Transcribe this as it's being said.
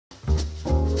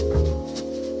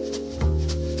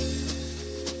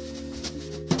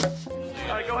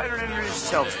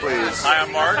yourselves, please. Hi,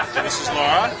 I'm Mark. This is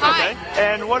Laura. Okay.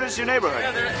 And what is your neighborhood?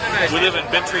 We live in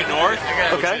Bentry North,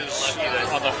 Okay. which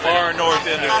is on the far north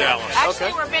end of Dallas.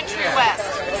 Actually, Okay. we're Bentry West.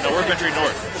 No, we're Bentry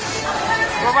North.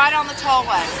 We're right on the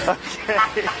tollway.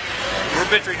 Okay. We're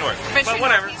Bentry North. Bentry But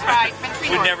whatever. North, he's right. Bentry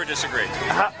We North. never disagree.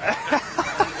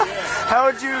 How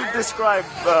would you describe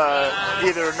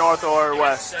either north or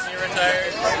west?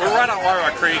 We're right on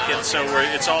Wawa Creek, and so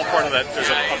it's all part of that. There's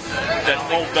that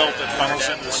whole belt that funnels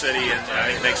into the city, and I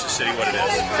think makes the city what it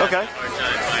is. Okay.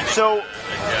 So,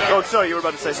 oh, sorry, you were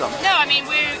about to say something. No, I mean,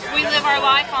 we live our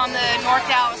life on the North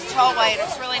Dallas Tollway, and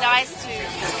it's really nice to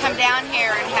come down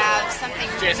here and have something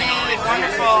new and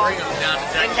wonderful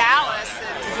in Dallas.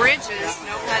 Bridges,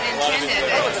 no pun intended.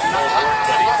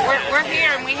 We're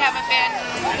here, and we haven't been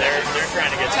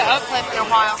to Oak Cliff in a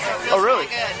while, so it feels really?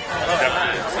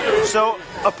 good. So,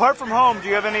 apart from home, do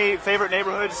you have any favorite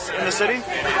neighborhoods in the city?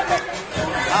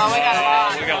 Oh, we got a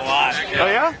lot. We got a lot. Oh,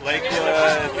 yeah? Lakewood.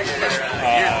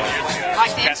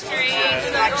 Like Dent Street,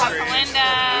 like Linda.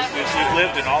 We've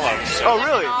lived in all of them. So. Oh,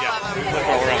 really? Yeah, we've lived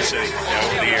all around the city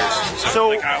over the years. So-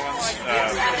 Lake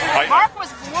Islands. Mark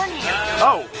was born here.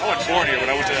 Oh, I wasn't born here, but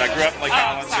I grew up in Lake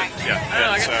Islands. sorry.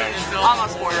 And, so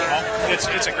Almost born here.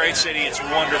 it's a great city. It's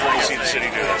wonderful to see the city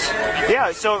do this.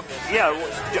 yeah. So, yeah,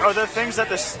 are there things that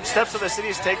the steps that the city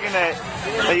is taking that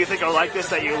you think are like this,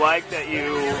 that you like, that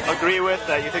you agree with,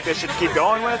 that you think they should keep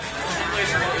going with?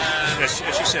 As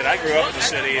you said, I grew up in the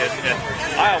city, and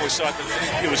I always thought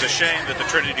that it was a shame that the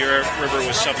Trinity River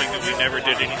was something that we never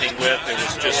did anything with. It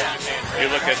was just, you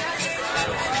look at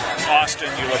Austin,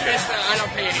 you look at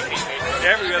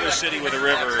every other city with a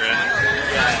river, and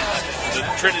the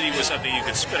Trinity was something you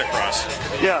could spit across.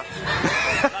 Yeah.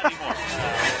 Not anymore.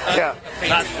 Yeah.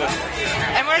 Not with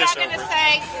And we're not this going to over.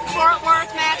 say Fort Worth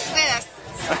match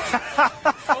this.